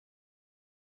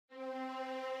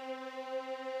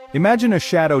Imagine a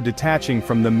shadow detaching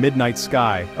from the midnight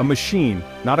sky, a machine,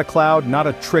 not a cloud, not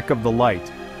a trick of the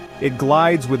light. It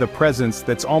glides with a presence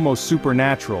that's almost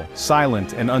supernatural,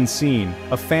 silent and unseen,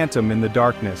 a phantom in the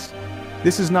darkness.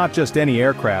 This is not just any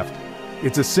aircraft.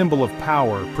 It's a symbol of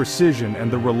power, precision, and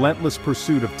the relentless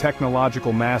pursuit of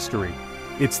technological mastery.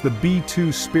 It's the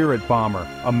B-2 Spirit Bomber,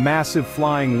 a massive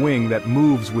flying wing that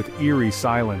moves with eerie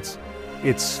silence.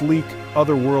 Its sleek,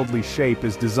 otherworldly shape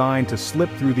is designed to slip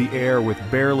through the air with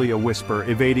barely a whisper,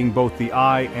 evading both the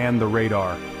eye and the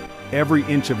radar. Every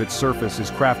inch of its surface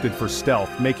is crafted for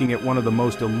stealth, making it one of the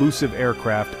most elusive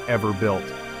aircraft ever built.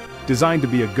 Designed to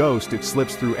be a ghost, it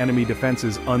slips through enemy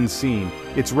defenses unseen.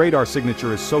 Its radar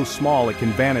signature is so small it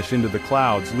can vanish into the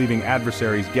clouds, leaving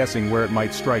adversaries guessing where it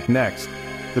might strike next.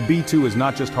 The B-2 is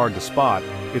not just hard to spot,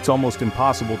 it's almost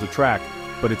impossible to track,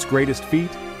 but its greatest feat?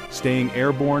 Staying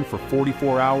airborne for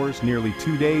 44 hours, nearly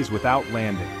 2 days without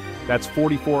landing. That's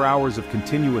 44 hours of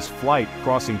continuous flight,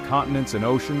 crossing continents and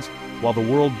oceans, while the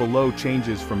world below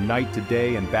changes from night to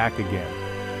day and back again.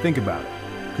 Think about it.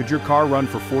 Could your car run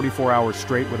for 44 hours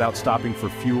straight without stopping for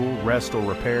fuel, rest, or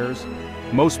repairs?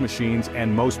 Most machines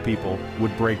and most people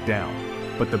would break down.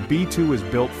 But the B-2 is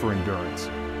built for endurance,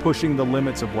 pushing the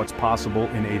limits of what's possible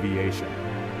in aviation.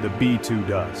 The B-2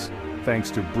 does,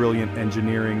 thanks to brilliant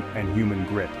engineering and human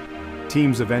grit.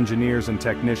 Teams of engineers and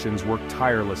technicians work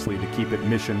tirelessly to keep it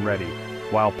mission ready,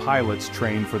 while pilots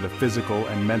train for the physical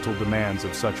and mental demands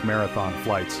of such marathon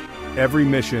flights. Every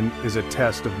mission is a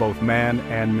test of both man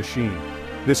and machine.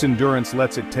 This endurance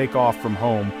lets it take off from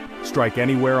home, strike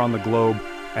anywhere on the globe,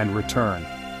 and return,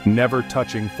 never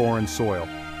touching foreign soil.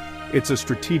 It's a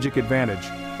strategic advantage,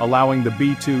 allowing the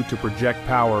B-2 to project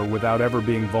power without ever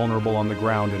being vulnerable on the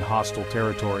ground in hostile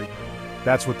territory.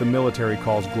 That's what the military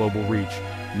calls global reach.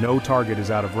 No target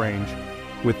is out of range.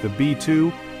 With the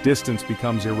B-2, distance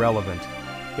becomes irrelevant.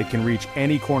 It can reach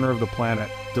any corner of the planet,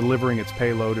 delivering its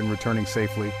payload and returning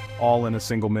safely, all in a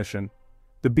single mission.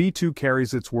 The B-2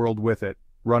 carries its world with it,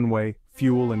 runway,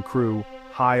 fuel and crew,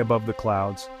 high above the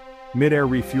clouds. Mid-air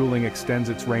refueling extends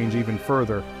its range even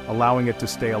further, allowing it to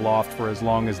stay aloft for as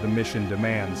long as the mission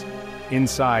demands.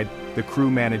 Inside, the crew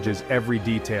manages every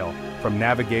detail, from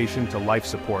navigation to life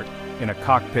support, in a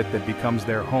cockpit that becomes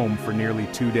their home for nearly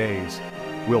 2 days.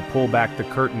 We'll pull back the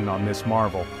curtain on this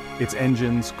marvel. Its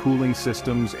engines, cooling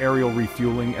systems, aerial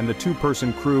refueling, and the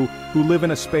two-person crew who live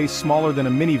in a space smaller than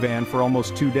a minivan for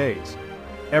almost 2 days.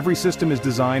 Every system is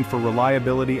designed for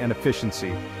reliability and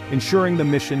efficiency, ensuring the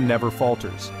mission never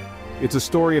falters. It's a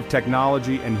story of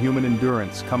technology and human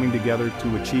endurance coming together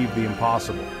to achieve the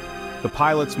impossible. The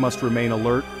pilots must remain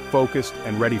alert, focused,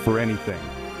 and ready for anything,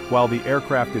 while the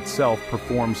aircraft itself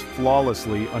performs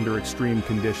flawlessly under extreme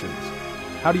conditions.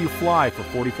 How do you fly for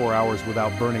 44 hours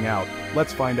without burning out?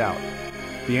 Let's find out.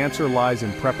 The answer lies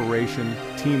in preparation,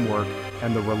 teamwork,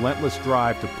 and the relentless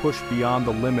drive to push beyond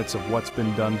the limits of what's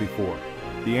been done before.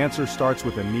 The answer starts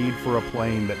with a need for a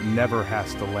plane that never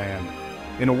has to land.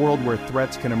 In a world where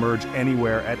threats can emerge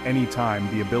anywhere at any time,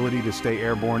 the ability to stay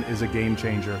airborne is a game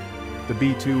changer. The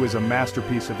B-2 is a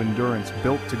masterpiece of endurance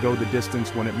built to go the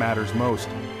distance when it matters most.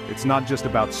 It's not just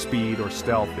about speed or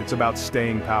stealth, it's about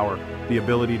staying power, the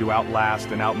ability to outlast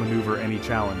and outmaneuver any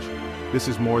challenge. This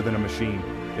is more than a machine.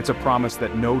 It's a promise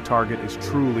that no target is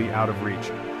truly out of reach.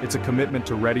 It's a commitment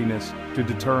to readiness, to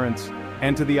deterrence,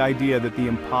 and to the idea that the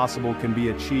impossible can be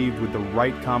achieved with the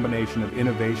right combination of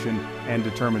innovation and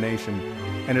determination.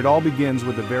 And it all begins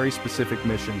with a very specific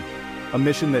mission. A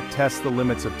mission that tests the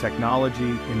limits of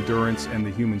technology, endurance, and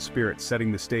the human spirit, setting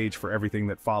the stage for everything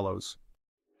that follows.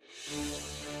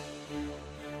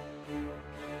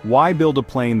 Why build a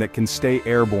plane that can stay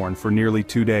airborne for nearly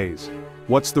 2 days?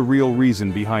 What's the real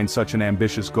reason behind such an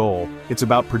ambitious goal? It's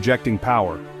about projecting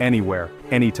power, anywhere,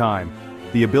 anytime.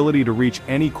 The ability to reach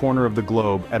any corner of the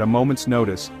globe at a moment's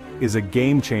notice is a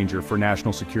game changer for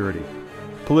national security.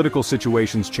 Political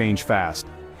situations change fast.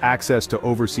 Access to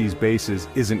overseas bases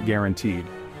isn't guaranteed.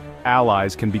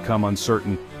 Allies can become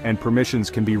uncertain, and permissions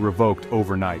can be revoked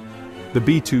overnight. The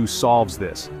B-2 solves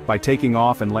this. By taking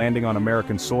off and landing on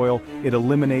American soil, it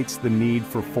eliminates the need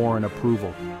for foreign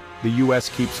approval. The US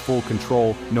keeps full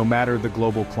control, no matter the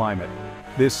global climate.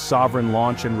 This sovereign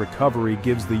launch and recovery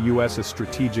gives the US a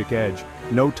strategic edge.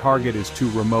 No target is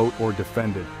too remote or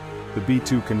defended. The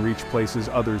B-2 can reach places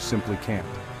others simply can't.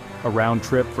 A round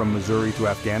trip from Missouri to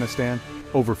Afghanistan?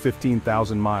 Over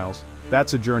 15,000 miles.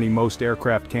 That's a journey most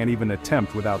aircraft can't even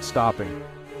attempt without stopping.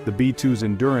 The B-2's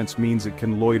endurance means it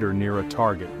can loiter near a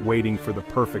target, waiting for the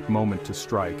perfect moment to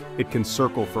strike. It can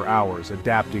circle for hours,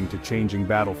 adapting to changing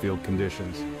battlefield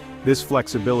conditions. This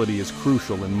flexibility is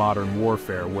crucial in modern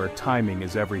warfare where timing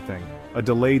is everything. A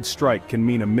delayed strike can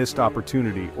mean a missed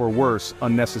opportunity or worse,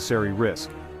 unnecessary risk.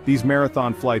 These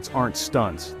marathon flights aren't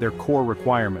stunts, they're core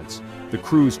requirements. The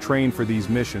crews train for these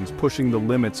missions, pushing the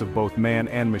limits of both man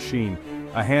and machine.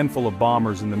 A handful of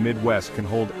bombers in the Midwest can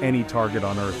hold any target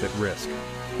on Earth at risk.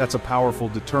 That's a powerful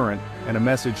deterrent and a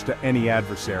message to any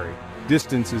adversary.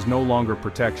 Distance is no longer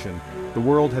protection. The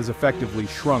world has effectively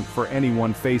shrunk for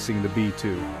anyone facing the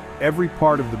B-2. Every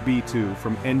part of the B-2,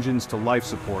 from engines to life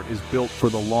support, is built for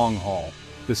the long haul.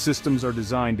 The systems are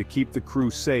designed to keep the crew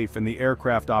safe and the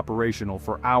aircraft operational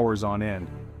for hours on end.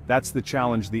 That's the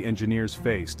challenge the engineers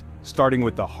faced, starting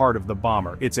with the heart of the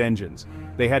bomber, its engines.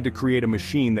 They had to create a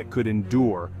machine that could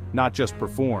endure, not just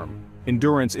perform.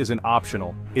 Endurance isn't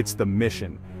optional, it's the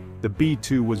mission. The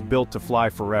B-2 was built to fly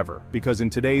forever, because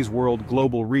in today's world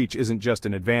global reach isn't just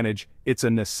an advantage, it's a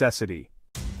necessity.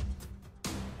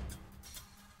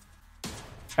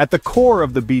 At the core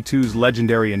of the B-2's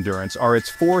legendary endurance are its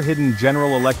four hidden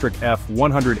General Electric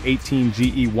F-118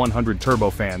 GE-100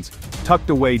 turbofans, tucked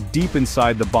away deep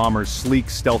inside the bomber's sleek,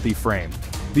 stealthy frame.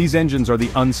 These engines are the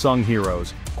unsung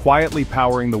heroes, quietly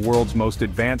powering the world's most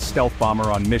advanced stealth bomber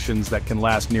on missions that can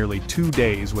last nearly 2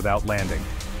 days without landing.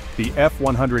 The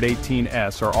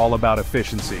F-118s are all about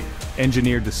efficiency,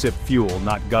 engineered to sip fuel,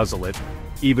 not guzzle it,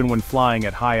 even when flying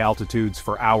at high altitudes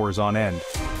for hours on end.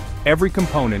 Every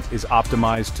component is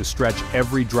optimized to stretch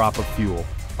every drop of fuel,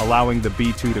 allowing the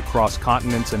B-2 to cross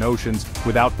continents and oceans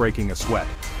without breaking a sweat.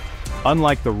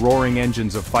 Unlike the roaring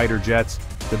engines of fighter jets,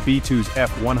 the B-2's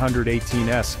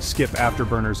F-118s skip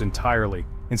afterburners entirely.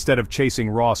 Instead of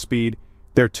chasing raw speed,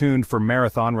 they're tuned for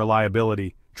marathon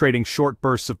reliability, trading short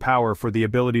bursts of power for the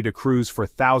ability to cruise for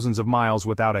thousands of miles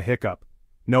without a hiccup.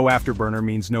 No afterburner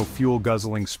means no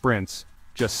fuel-guzzling sprints.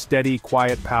 Just steady,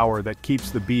 quiet power that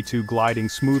keeps the B-2 gliding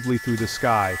smoothly through the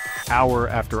sky, hour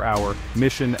after hour,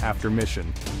 mission after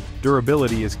mission.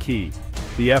 Durability is key.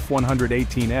 The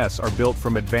F-118s are built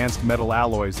from advanced metal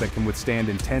alloys that can withstand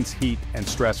intense heat and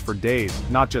stress for days,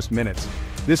 not just minutes.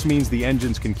 This means the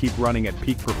engines can keep running at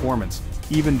peak performance,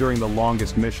 even during the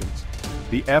longest missions.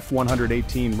 The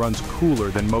F-118 runs cooler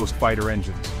than most fighter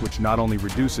engines, which not only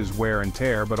reduces wear and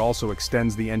tear but also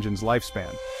extends the engine's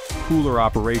lifespan. Cooler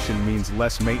operation means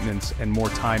less maintenance and more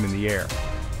time in the air.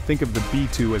 Think of the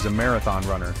B-2 as a marathon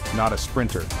runner, not a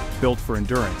sprinter, built for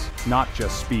endurance, not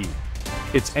just speed.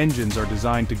 Its engines are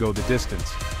designed to go the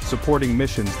distance, supporting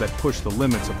missions that push the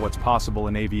limits of what's possible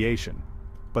in aviation.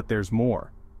 But there's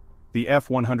more. The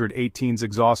F-118's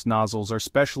exhaust nozzles are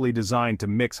specially designed to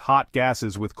mix hot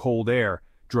gases with cold air,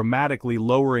 dramatically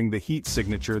lowering the heat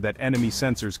signature that enemy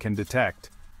sensors can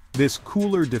detect. This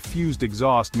cooler diffused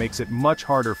exhaust makes it much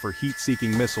harder for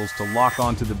heat-seeking missiles to lock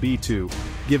onto the B-2,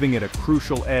 giving it a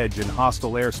crucial edge in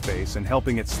hostile airspace and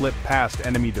helping it slip past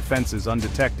enemy defenses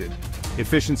undetected.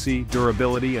 Efficiency,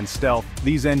 durability, and stealth,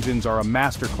 these engines are a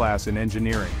masterclass in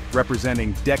engineering,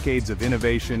 representing decades of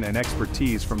innovation and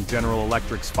expertise from General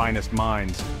Electric's finest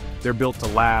minds. They're built to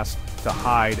last, to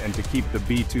hide, and to keep the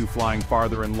B-2 flying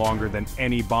farther and longer than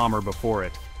any bomber before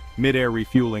it. Mid-air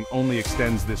refueling only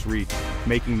extends this reach,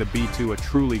 making the B-2 a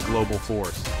truly global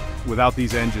force. Without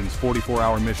these engines,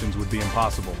 44-hour missions would be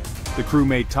impossible. The crew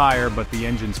may tire, but the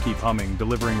engines keep humming,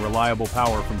 delivering reliable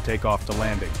power from takeoff to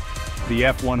landing. The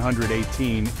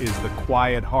F-118 is the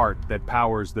quiet heart that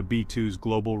powers the B-2's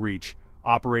global reach,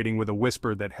 operating with a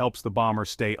whisper that helps the bomber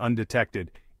stay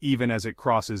undetected, even as it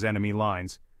crosses enemy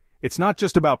lines. It's not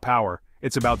just about power,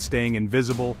 it's about staying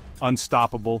invisible,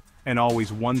 unstoppable, and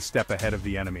always one step ahead of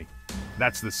the enemy.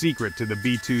 That's the secret to the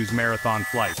B-2's marathon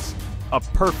flights. A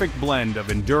perfect blend of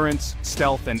endurance,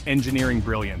 stealth, and engineering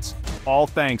brilliance, all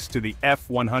thanks to the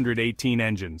F-118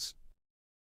 engines.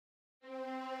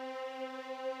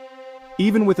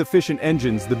 Even with efficient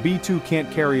engines, the B-2 can't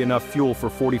carry enough fuel for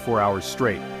 44 hours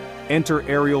straight. Enter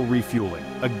aerial refueling,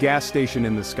 a gas station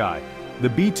in the sky. The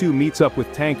B-2 meets up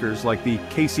with tankers like the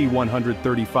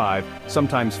KC-135,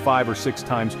 sometimes 5 or 6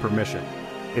 times per mission.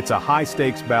 It's a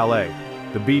high-stakes ballet.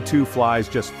 The B-2 flies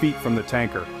just feet from the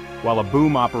tanker, while a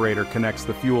boom operator connects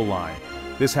the fuel line.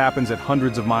 This happens at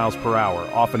hundreds of miles per hour,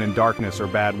 often in darkness or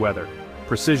bad weather.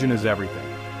 Precision is everything.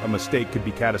 A mistake could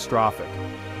be catastrophic.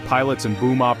 Pilots and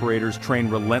boom operators train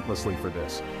relentlessly for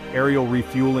this. Aerial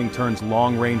refueling turns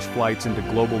long-range flights into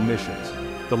global missions.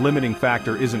 The limiting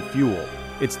factor isn't fuel,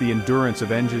 it's the endurance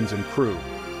of engines and crew.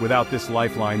 Without this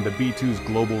lifeline, the B-2's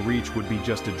global reach would be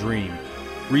just a dream.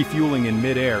 Refueling in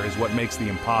mid-air is what makes the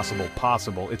impossible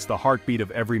possible. It's the heartbeat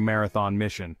of every marathon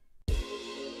mission.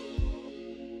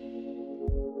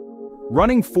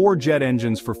 Running 4 jet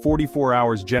engines for 44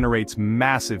 hours generates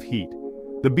massive heat.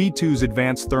 The B-2's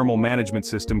advanced thermal management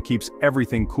system keeps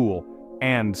everything cool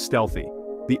and stealthy.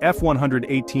 The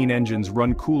F-118 engines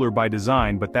run cooler by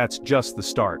design, but that's just the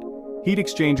start. Heat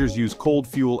exchangers use cold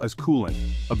fuel as coolant,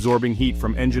 absorbing heat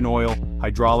from engine oil,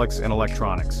 hydraulics, and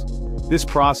electronics. This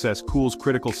process cools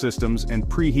critical systems and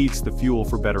preheats the fuel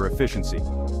for better efficiency.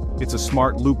 It's a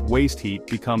smart loop. Waste heat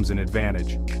becomes an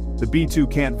advantage. The B-2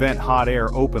 can't vent hot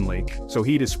air openly, so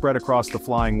heat is spread across the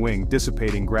flying wing,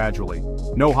 dissipating gradually.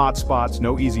 No hot spots,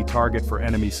 no easy target for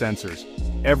enemy sensors.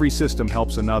 Every system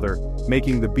helps another,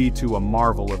 making the B-2 a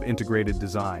marvel of integrated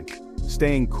design.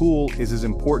 Staying cool is as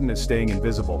important as staying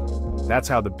invisible. That's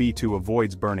how the B-2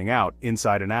 avoids burning out,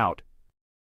 inside and out.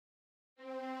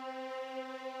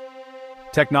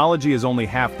 Technology is only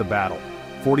half the battle.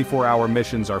 44-hour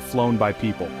missions are flown by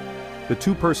people. The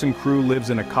two-person crew lives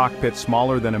in a cockpit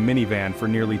smaller than a minivan for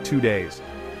nearly 2 days.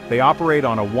 They operate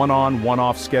on a one-on,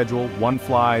 one-off schedule, one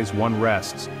flies, one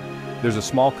rests. There's a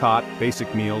small cot,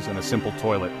 basic meals, and a simple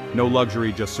toilet. No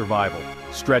luxury, just survival.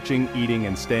 Stretching, eating,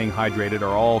 and staying hydrated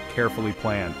are all carefully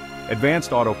planned.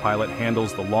 Advanced autopilot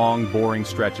handles the long, boring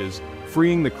stretches,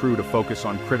 freeing the crew to focus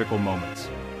on critical moments.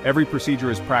 Every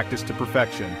procedure is practiced to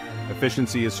perfection.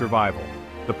 Efficiency is survival.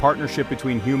 The partnership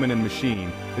between human and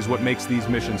machine is what makes these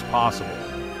missions possible.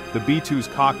 The B-2's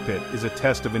cockpit is a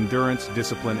test of endurance,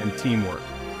 discipline, and teamwork.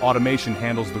 Automation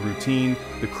handles the routine,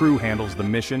 the crew handles the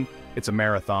mission. It's a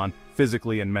marathon,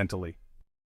 physically and mentally.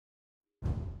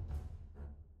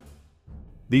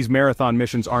 These marathon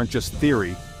missions aren't just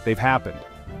theory, they've happened.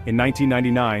 In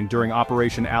 1999, during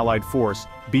Operation Allied Force,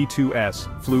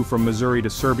 B-2S flew from Missouri to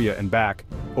Serbia and back,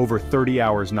 over 30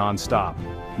 hours non-stop.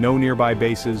 No nearby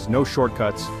bases, no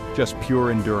shortcuts, just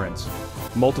pure endurance.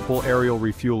 Multiple aerial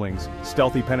refuelings,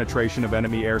 stealthy penetration of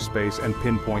enemy airspace, and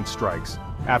pinpoint strikes.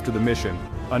 After the mission,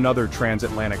 another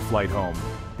transatlantic flight home.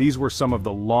 These were some of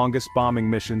the longest bombing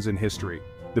missions in history.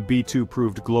 The B-2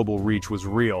 proved global reach was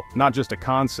real, not just a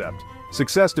concept.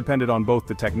 Success depended on both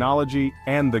the technology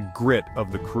and the grit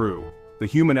of the crew. The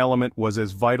human element was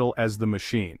as vital as the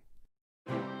machine.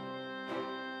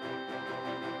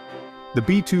 The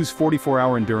B-2's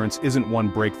 44-hour endurance isn't one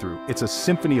breakthrough, it's a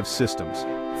symphony of systems.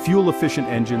 Fuel-efficient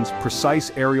engines,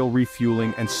 precise aerial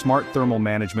refueling, and smart thermal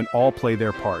management all play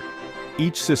their part.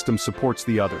 Each system supports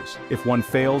the others. If one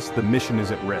fails, the mission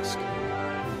is at risk.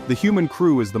 The human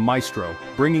crew is the maestro,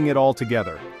 bringing it all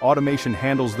together. Automation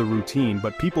handles the routine,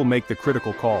 but people make the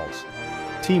critical calls.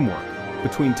 Teamwork,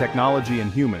 between technology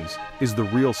and humans, is the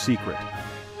real secret.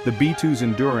 The B-2's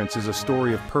endurance is a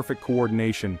story of perfect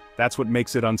coordination. That's what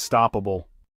makes it unstoppable.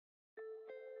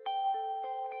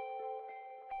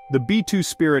 The B-2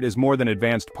 spirit is more than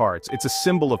advanced parts, it's a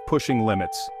symbol of pushing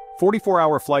limits.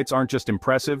 44-hour flights aren't just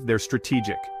impressive, they're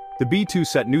strategic. The B-2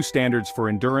 set new standards for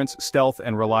endurance, stealth,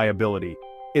 and reliability.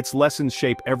 Its lessons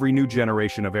shape every new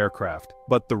generation of aircraft.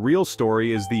 But the real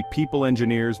story is the people,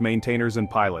 engineers, maintainers, and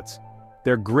pilots.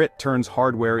 Their grit turns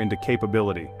hardware into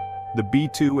capability. The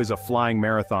B-2 is a flying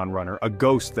marathon runner, a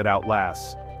ghost that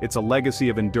outlasts. It's a legacy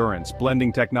of endurance,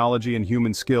 blending technology and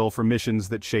human skill for missions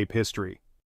that shape history.